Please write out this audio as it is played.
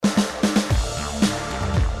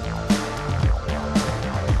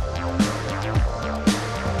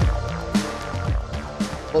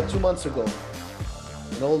about 2 months ago,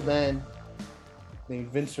 an old man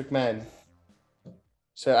named Vince McMahon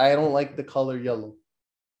said, I don't like the color yellow.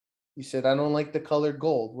 He said, I don't like the color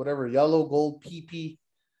gold, whatever, yellow, gold, PP,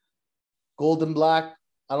 gold and black.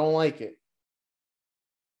 I don't like it.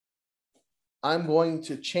 I'm going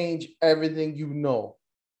to change everything you know.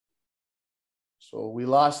 So we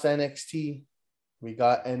lost NXT. We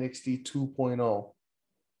got NXT 2.0.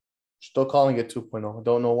 Still calling it 2.0. I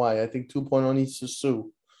don't know why. I think 2.0 needs to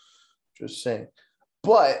sue. Just saying.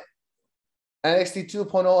 But NXT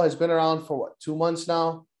 2.0 has been around for what, 2 months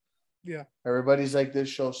now? Yeah. Everybody's like, this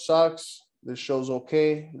show sucks. This show's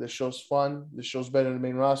okay. This show's fun. This show's better than the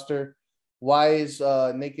main roster. Why is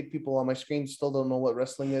naked people on my screen still don't know what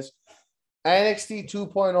wrestling is? NXT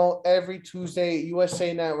 2.0 every Tuesday,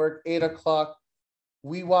 USA Network, 8 o'clock.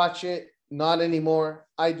 We watch it. Not anymore.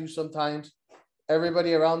 I do sometimes.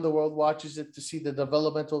 Everybody around the world watches it to see the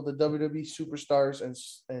development of the WWE superstars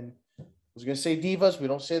and I was going to say divas. We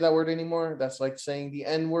don't say that word anymore. That's like saying the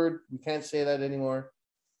N word. We can't say that anymore.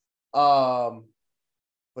 But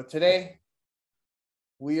today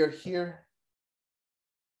we are here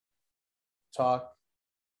to talk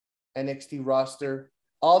NXT roster,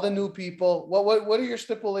 all the new people. What are your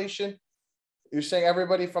stipulation? You're saying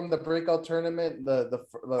everybody from the breakout tournament.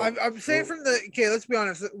 I'm saying from the let's be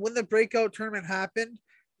honest. When the breakout tournament happened,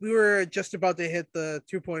 we were just about to hit the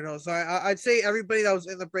 2.0. So I'd say everybody that was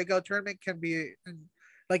in the breakout tournament can be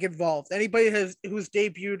like involved. Anybody who's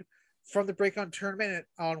debuted from the breakout tournament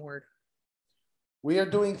onward. We are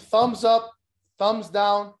doing thumbs up, thumbs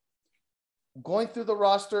down, going through the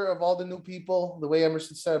roster of all the new people. The way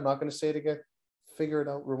Emerson said, I'm not going to say it again. Figure it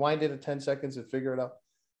out. Rewind it at 10 seconds and figure it out.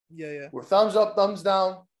 Yeah. We're thumbs up, thumbs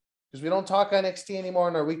down, because we don't talk NXT anymore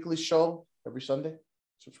on our weekly show every Sunday.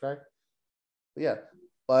 Subscribe.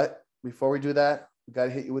 But before we do that, we got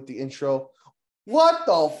to hit you with the intro. What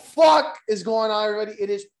the fuck is going on, everybody? It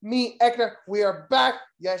is me, Ekner. We are back.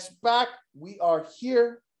 Yes, back. We are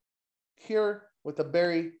here with a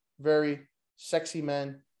very, very sexy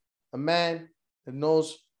man, a man that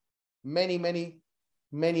knows many, many,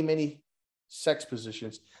 many, many sex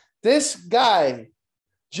positions. This guy,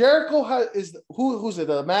 Jericho, who's it?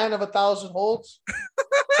 A man of 1,000 holds.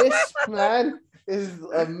 This man is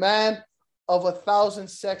a man of 1,000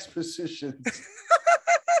 sex positions.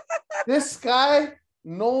 This guy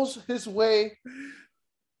knows his way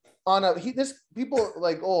on people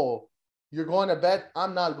like, oh, you're going to bed.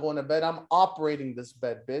 I'm not going to bed. I'm operating this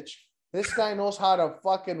bed, bitch. This guy knows how to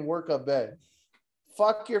fucking work a bed.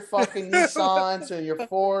 Fuck your fucking Nissans and your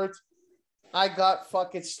Fords. I got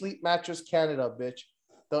fucking Sleep Mattress Canada, bitch.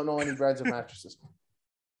 Don't know any brands of mattresses.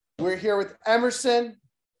 We're here with Emerson.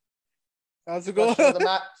 How's it going?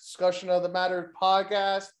 Discussion of the Matter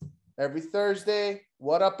podcast every Thursday.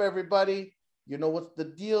 What up, everybody? You know what the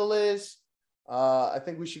deal is. I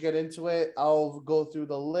think we should get into it. I'll go through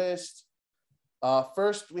the list.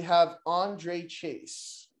 First, we have Andre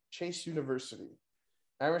Chase University.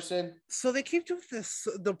 Emerson. So they keep doing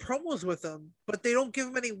the promos with him, but they don't give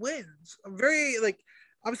him any wins.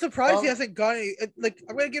 I'm surprised he hasn't got any.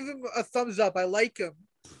 I'm gonna give him a thumbs up. I like him,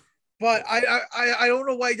 but I don't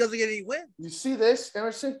know why he doesn't get any wins. You see this,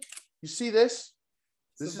 Emerson? You see this?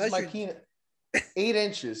 This is my penis. 8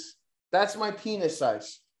 inches. That's my penis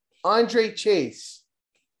size. Andre Chase.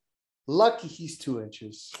 Lucky he's 2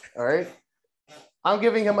 inches. All right. I'm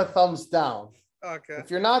giving him a thumbs down. Okay.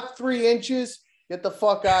 If you're not 3 inches, get the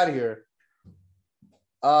fuck out of here.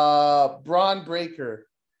 Braun Breaker.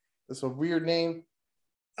 That's a weird name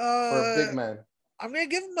for a big man. I'm gonna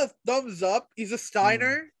give him a thumbs up. He's a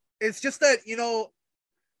Steiner. It's just that,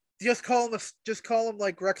 just call him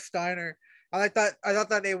like Rex Steiner. I thought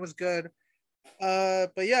that name was good.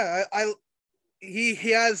 But yeah, he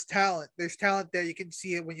has talent. There's talent there. You can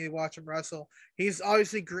see it when you watch him wrestle. He's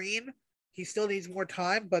obviously green. He still needs more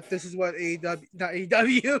time, but this is what NXT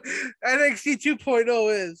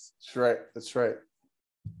 2.0 is. That's right.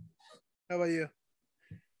 How about you?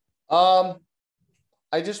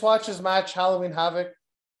 I just watched his match, Halloween Havoc,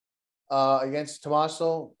 against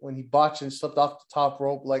Tommaso when he botched and slipped off the top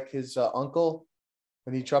rope like his uncle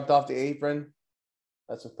when he jumped off the apron.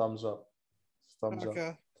 That's a thumbs up. Thumbs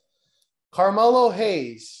up. Carmelo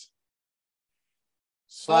Hayes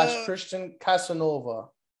 / Christian Casanova.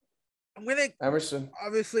 I'm gonna Emerson.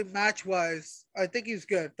 Obviously, match wise, I think he's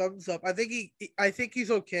good. Thumbs up. I think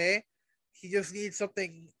he's okay. He just needs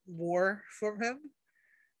something more from him.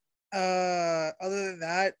 Other than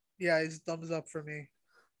that, yeah, it's thumbs up for me.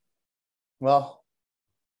 Well,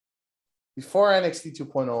 before NXT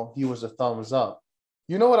 2.0, he was a thumbs up.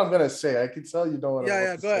 You know what I'm gonna say? I can tell you know what I'm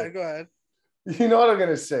gonna say. Go ahead. You know what I'm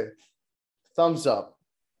gonna say? Thumbs up.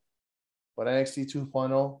 But NXT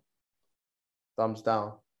 2.0, thumbs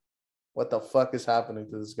down. What the fuck is happening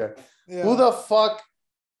to this guy? Yeah. Who the fuck?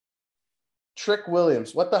 Trick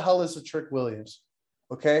Williams. What the hell is a Trick Williams?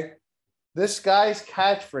 Okay. This guy's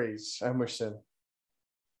catchphrase, Emerson.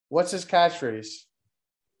 What's his catchphrase?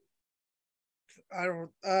 I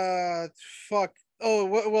don't. Fuck. Oh,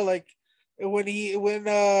 well, like when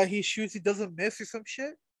he shoots, he doesn't miss or some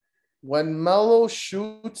shit. When Melo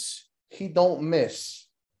shoots, he don't miss.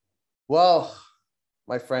 Well,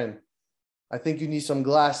 my friend, I think you need some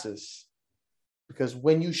glasses because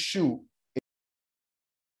when you shoot,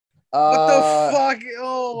 What the fuck?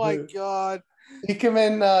 Oh my god.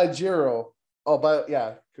 Ikemen Jiro. Oh, but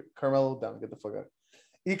yeah, Carmelo down. Get the fuck out.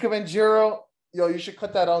 Ikemen Jiro. Yo, you should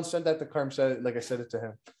cut that out and send that to Carm. Said it like I said it to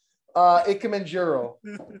him. Ikemen Jiro,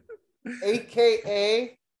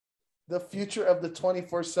 aka the future of the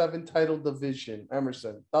 24/7 title division.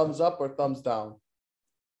 Emerson, thumbs up or thumbs down?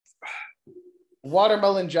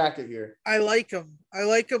 Watermelon jacket here. I like him,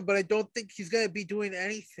 but I don't think he's gonna be doing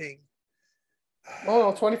anything.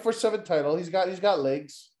 Oh, 24/7 title. He's got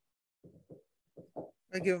legs.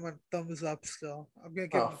 I give him a thumbs up still. I'm gonna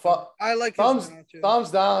give him I like thumbs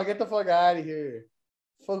down. Get the fuck out of here.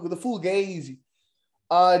 Fuck the full gazy.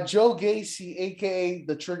 Joe Gacy, aka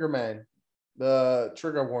the Trigger Man, the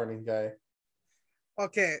trigger warning guy.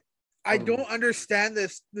 Okay. I don't understand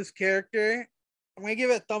this character. I'm gonna give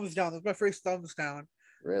it a thumbs down. That's my first thumbs down.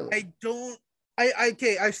 Really?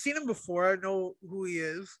 I've seen him before. I know who he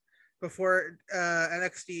is before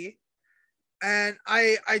NXT. And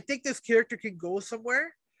I think this character can go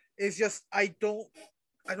somewhere. It's just I don't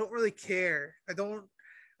really care. I don't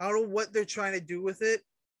know what they're trying to do with it.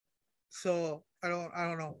 So I don't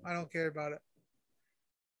know. I don't care about it.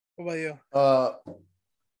 What about you?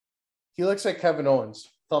 He looks like Kevin Owens.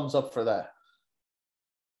 Thumbs up for that.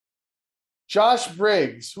 Josh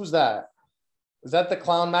Briggs. Who's that? Is that the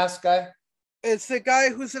clown mask guy? It's the guy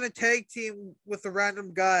who's in a tag team with a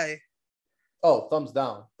random guy. Oh, thumbs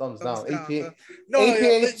down. Thumbs down. APA. No,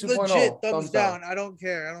 APA legit 2.0. thumbs down. I don't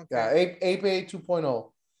care. Yeah, APA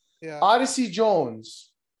 2.0. Yeah. Odyssey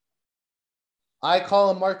Jones. I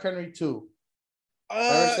call him Mark Henry 2. He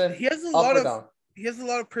has a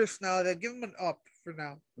lot of personality. I give him an up for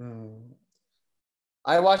now.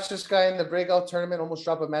 I watched this guy in the breakout tournament almost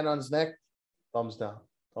drop a man on his neck. Thumbs down.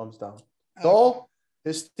 Thumbs down. Though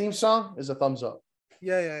his theme song is a thumbs up.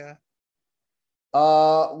 Yeah.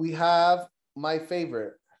 We have my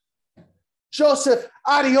favorite, Joseph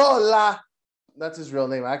Ariola. That's his real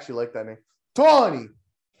name. I actually like that name. Tony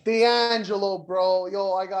D'Angelo, bro.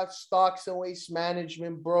 Yo, I got stocks and waste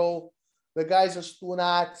management, bro. The guy's a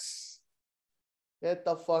stunats. Get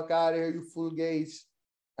the fuck out of here, you fool gays.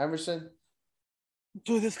 Emerson.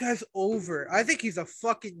 Dude, this guy's over. I think he's a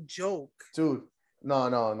fucking joke. Dude,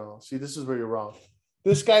 no. See, this is where you're wrong.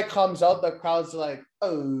 This guy comes out, the crowd's like,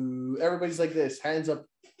 oh, everybody's like this, hands up.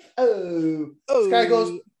 Oh. This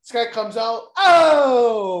guy comes out,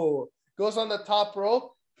 oh, goes on the top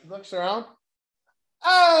rope, looks around,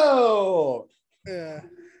 oh. Yeah.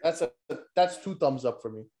 That's 2 thumbs up for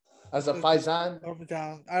me. As a Faizan. Up and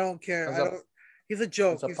down. I don't care. He's a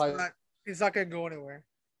joke. He's not gonna go anywhere.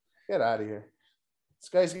 Get out of here. This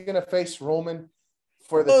guy's gonna face Roman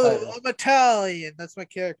for the title. I'm Italian. That's my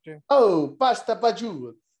character. Oh, Pasta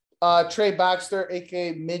Baju. Trey Baxter,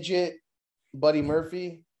 aka Midget, Buddy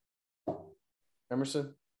Murphy.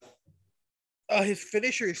 Emerson. His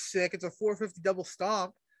finisher is sick. It's a 450 double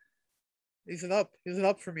stomp. He's an up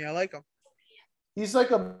for me. I like him. He's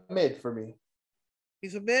like a mid for me.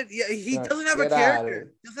 He's a mid. Yeah, he doesn't have a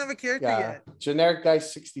character. He doesn't have a character yet. Generic guy,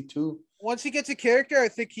 62. Once he gets a character, I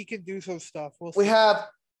think he can do some stuff. We have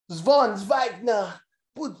Svan Zweigner.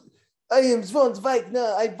 I am Svan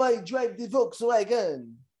Zweigner. I drive the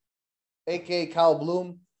Volkswagen. A.K.A. Kyle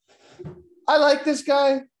Bloom. I like this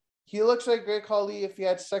guy. He looks like Great Khali if he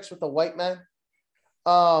had sex with a white man.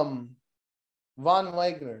 Von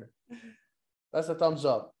Wagner. That's a thumbs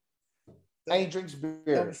up. And he drinks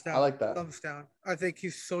beer. I like that. Thumbs down. I think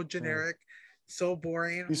he's so generic, so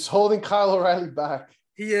boring. He's holding Kyle O'Reilly back.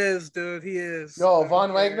 He is, dude. He is. Yo,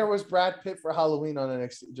 Von Wagner was Brad Pitt for Halloween on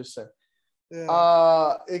NXT. Just saying.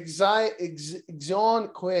 Yeah.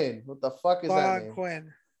 Xion Quinn. What the fuck is that name?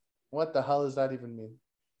 Quinn. What the hell does that even mean?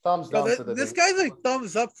 Thumbs down for the This guy's like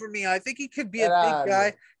thumbs up for me. I think he could be a big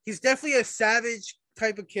guy. He's definitely a savage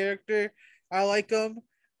type of character. I like him.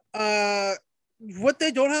 What they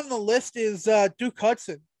don't have on the list is Duke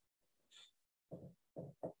Hudson.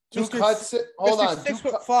 Duke Hudson. Hold on.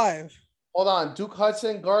 6'5". Hold on. Duke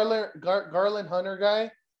Hudson, Garland Hunter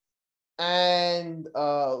guy, And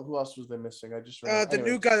who else was they missing? I just remember. The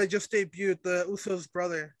Anyway, new guy that just debuted, the Usos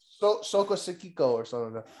brother, Soko Sekiko or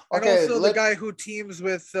something like that. and Okay, also the guy who teams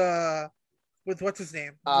with what's his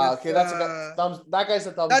name? With okay, that's a guy. That guy's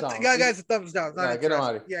a thumbs that down. guy guy's a thumbs down. Not Yeah, get him interested.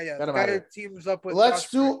 out of here. Yeah, Get the him out guy of who here. teams up with. Let's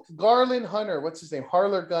Josh do Briggs. Garland Hunter. What's his name?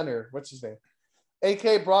 Harler Gunner. What's his name?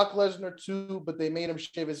 AK Brock Lesnar too, but they made him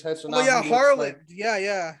shave his head. So now Oh yeah, he looks Harlan. like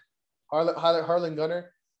Yeah. Harlan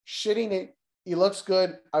Gunner. Shitting it. He looks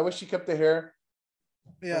good. I wish he kept the hair.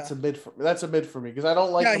 Yeah. That's a mid for me. That's a mid for me because I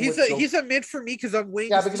don't like. Yeah, him he's a mid for me because I'm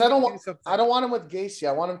waiting. Yeah, because I don't want. something. I don't want him with Gacy.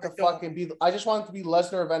 I want him to fucking be. I just want him to be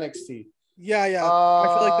Lesnar of NXT. Yeah. I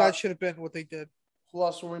feel like that should have been what they did. Who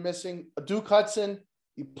else were we missing? Duke Hudson.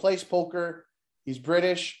 He plays poker. He's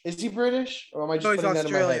British. Is he British? Or am I just No, he's putting that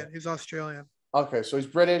in my Australian. head? He's Australian. Okay, so he's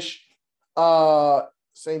British.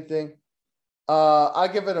 Same thing. I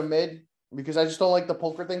give it a mid because I just don't like the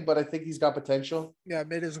poker thing, but I think he's got potential. Yeah,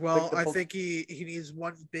 mid as well. I think he needs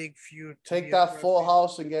one big feud. Take that full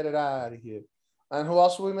house and get it out of here. And who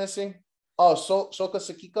else are we missing? Oh, Soka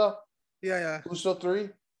Sekika. Yeah. Uso 3.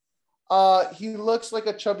 He looks like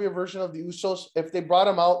a chubbier version of the Usos. If they brought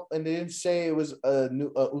him out and they didn't say it was a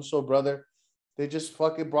new Uso brother, they just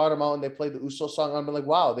fucking brought him out and they played the Uso song. I'm like,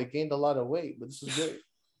 wow, they gained a lot of weight, but this is great.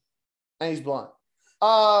 And he's blonde.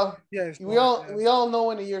 Yeah, we all know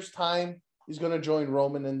in a year's time he's gonna join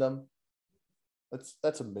Roman in them.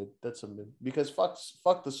 That's a mid. That's a mid because fuck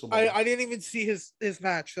the sumo. I didn't even see his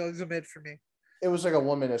match, so it was a mid for me. It was like a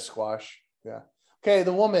 1 minute squash. Yeah. Okay,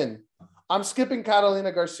 the woman. I'm skipping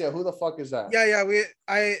Catalina Garcia. Who the fuck is that? Yeah.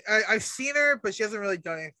 I've seen her, but she hasn't really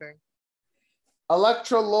done anything.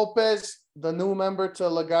 Electra Lopez, the new member to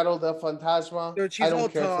Legado del Fantasma. Dude, she's all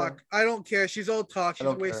talk. I don't care. She's all talk. She's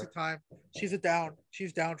a waste of time. She's down.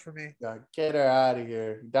 She's down for me. Yeah, get her out of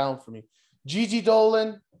here. Down for me. Gigi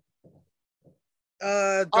Dolan.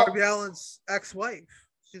 Darby Allin's ex-wife.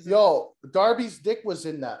 Darby's dick was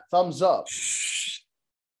in that. Thumbs up.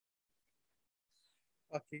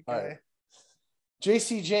 Fucking guy. Right.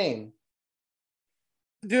 JC Jane.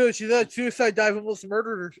 Dude, she's a suicide dive, almost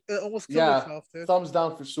murdered her, almost killed herself, dude. Thumbs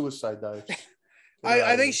down for suicide dives.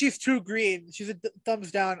 I think she's too green. She's a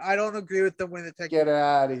thumbs down. I don't agree with them when they take. Get her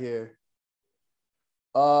out of here.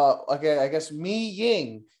 Okay, I guess Mi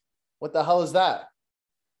Ying. What the hell is that?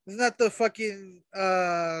 Isn't that the fucking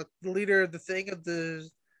the leader of the thing of the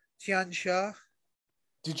Tian Sha?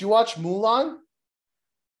 Did you watch Mulan?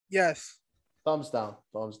 Yes. Thumbs down.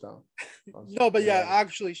 Thumbs down. No, but yeah,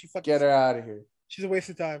 actually, she fucking get her out of here. She's a waste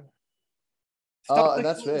of time.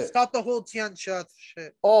 Stop the whole Tian Sha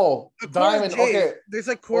shit. Oh, Diamond. Okay. There's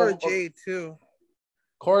like Cora Jade too.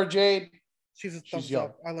 Cora Jade. She's young.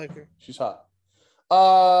 Up. I like her. She's hot.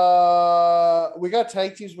 We got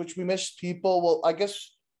tag teams, which we missed people. Well, I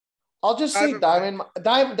guess I'll just say Diamond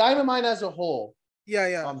Mine as a whole.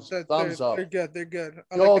 Yeah. Thumbs up. They're good.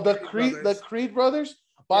 The Creed brothers.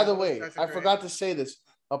 By the way, I forgot to say this.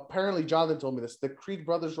 Apparently, Jonathan told me this. The Creed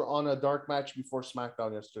brothers were on a dark match before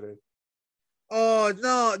SmackDown yesterday. Oh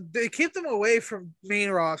no, they keep them away from main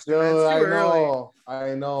roster. Dude,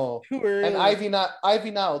 I know. Too early. And Ivy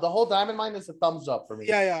now. The whole Diamond Mine is a thumbs up for me.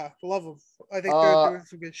 Yeah, love them. I think they're doing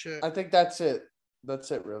some good shit. I think that's it. That's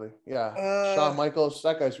it, really. Yeah. Shawn Michaels,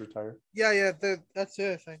 that guy's retired. Yeah, that's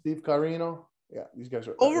it. I think. Steve Carino. Yeah, these guys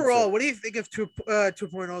are. Overall, what do you think of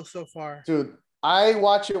 2.0 so far? Dude, I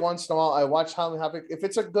watch it once in a while. I watch Halloween Havoc. If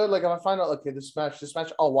it's a good, like if I find out, okay, this match,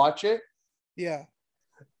 I'll watch it. Yeah.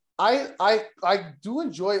 I do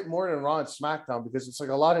enjoy it more than Raw and SmackDown because it's like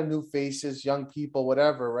a lot of new faces, young people,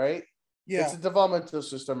 whatever, right? Yeah. It's a developmental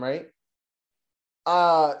system, right?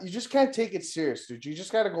 You just can't take it serious, dude. You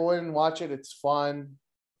just got to go in and watch it. It's fun.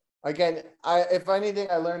 Again, if anything,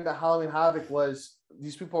 I learned that Halloween Havoc was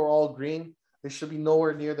these people are all green. They should be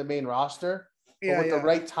nowhere near the main roster. But with the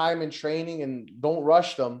right time and training and don't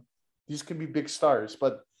rush them, these can be big stars.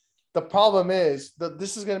 But the problem is that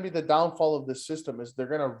this is going to be the downfall of the system is they're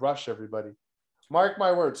going to rush everybody. Mark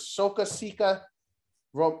my words. Soka Sika,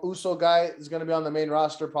 Uso guy is going to be on the main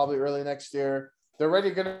roster probably early next year. They're already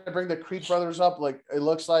going to bring the Creed brothers up, like it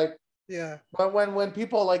looks like. Yeah. But when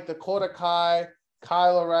people like Dakota Kai,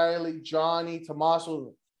 Kyle O'Reilly, Johnny,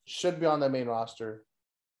 Tommaso should be on the main roster.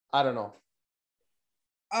 I don't know.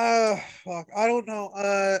 Fuck. I don't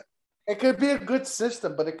know. It could be a good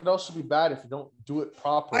system, but it could also be bad if you don't do it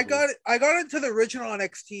properly. I got into the original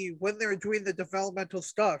NXT when they were doing the developmental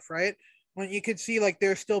stuff, right? When you could see like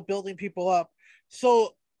they're still building people up.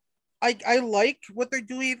 So I like what they're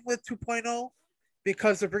doing with 2.0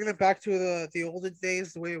 because they're bringing it back to the olden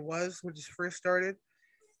days, the way it was when it first started.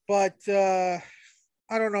 But I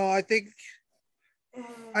don't know. I think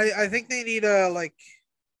they need a like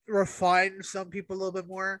refine some people a little bit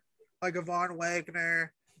more, like a Von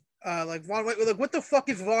Wagner. Like what the fuck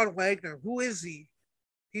is Von Wagner? Who is he?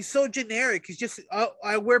 He's so generic. He's just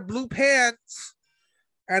I wear blue pants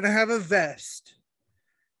and I have a vest.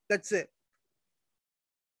 That's it.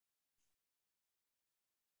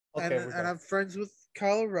 Okay, And I'm friends with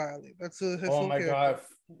Kyle O'Reilly. That's a oh my god,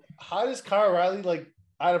 how does Kyle O'Reilly, like,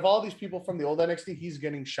 out of all these people from the old NXT, he's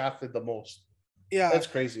getting shafted the most? Yeah, that's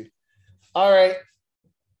crazy. All right,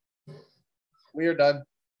 we are done.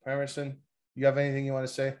 Emerson, you have anything you want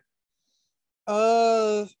to say?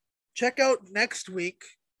 Check out next week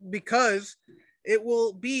because it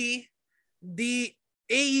will be the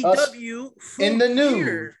AEW full in the gear.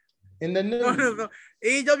 news. In the news. No.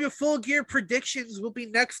 AEW Full Gear predictions will be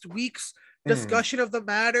next week's discussion of the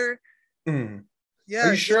matter. Yeah. Are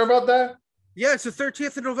you sure about that? Yeah, it's the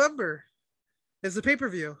 13th of November. It's the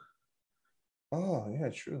pay-per-view. Oh, yeah,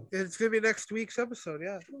 true. It's going to be next week's episode,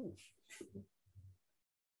 yeah.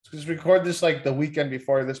 Just record this like the weekend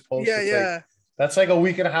before this post. Yeah. Like, that's like a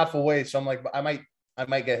week and a half away. So I'm like, I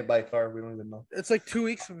might get hit by a car. We don't even know. It's like 2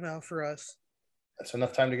 weeks from now for us. That's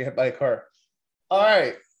enough time to get hit by a car. All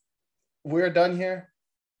right. We're done here.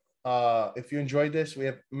 If you enjoyed this, we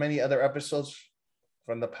have many other episodes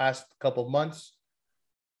from the past couple of months.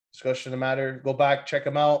 Discussion of the matter. Go back, check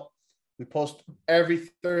them out. We post every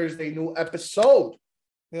Thursday, new episode.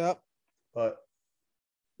 Yep. But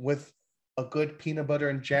with a good peanut butter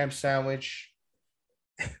and jam sandwich.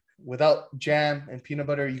 Without jam and peanut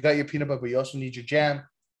butter, you got your peanut butter, but you also need your jam.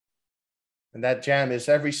 And that jam is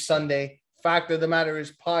every Sunday. Fact of the Matter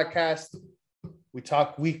is podcast. We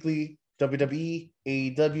talk weekly WWE,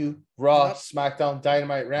 AEW, Raw, SmackDown,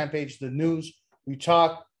 Dynamite, Rampage, the news. We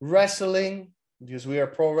talk wrestling because we are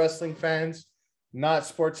pro wrestling fans, not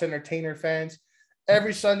sports entertainer fans.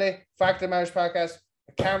 Every Sunday, Fact of the Matters podcast.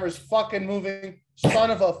 The camera's fucking moving.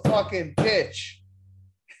 Son of a fucking bitch.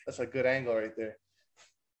 That's a good angle right there.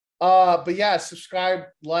 But yeah, subscribe,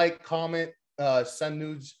 like, comment, send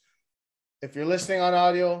nudes. If you're listening on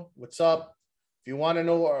audio, what's up? If you want to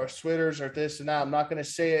know our Twitters or this and that, I'm not going to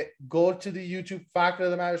say it. Go to the YouTube Fact of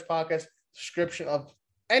the Matters podcast description of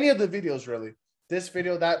any of the videos, really. This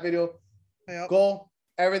video, that video. Yep. Go.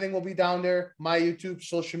 Everything will be down there. My YouTube,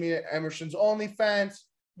 social media, Emerson's OnlyFans.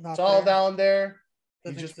 It's all down there.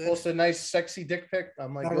 You just posted a nice, sexy dick pic.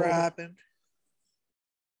 I'm like, never happened.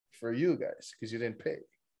 For you guys, because you didn't pay.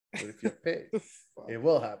 But if you pay, it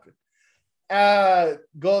will happen.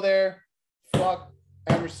 Go there. Fuck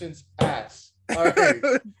Emerson's ass. All right.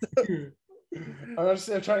 I'm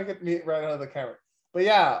trying to get me right out of the camera. But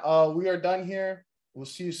yeah, we are done here. We'll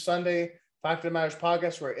see you Sunday. Fact of the Matters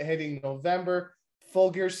podcast. We're hitting November. Full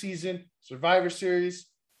Gear season. Survivor Series.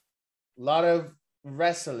 A lot of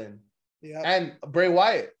wrestling. Yeah. And Bray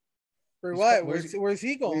Wyatt. Bray Wyatt, where's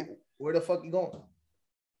he going? Where the fuck he going?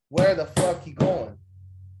 Where the fuck he going?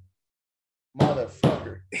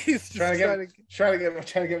 Motherfucker. He's trying to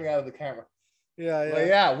get me out of the camera. Yeah. But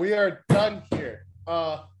yeah, we are done here.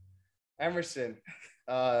 Emerson,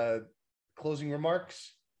 closing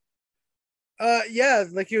remarks. Yeah,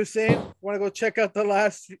 like you were saying, want to go check out the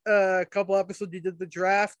last couple episodes. You did the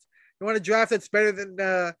draft. You want a draft that's better than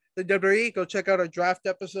the WWE? Go check out our draft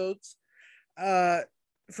episodes. For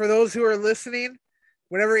those who are listening,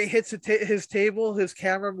 whenever he hits his table, his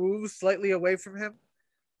camera moves slightly away from him.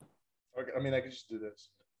 Okay, I mean, I could just do this.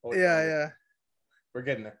 Yeah. We're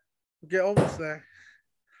getting there. We're almost there.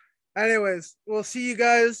 Anyways, we'll see you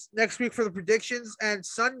guys next week for the predictions. And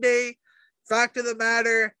Sunday, Fact of the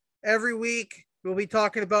Matter. Every week, we'll be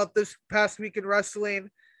talking about this past week in wrestling.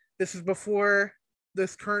 This is before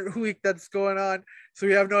this current week that's going on. So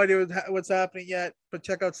we have no idea what's happening yet. But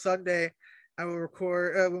check out Sunday. And we'll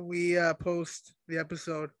record when we post the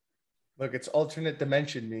episode. Look, it's alternate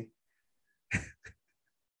dimension me.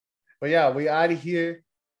 But yeah, we out of here.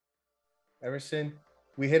 Emerson,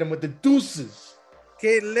 we hit him with the deuces.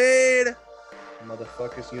 Okay, later.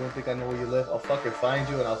 Motherfuckers, you don't think I know where you live? I'll fucking find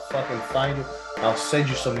you and I'll fucking find you. I'll send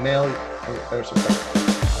you some mail. Emerson,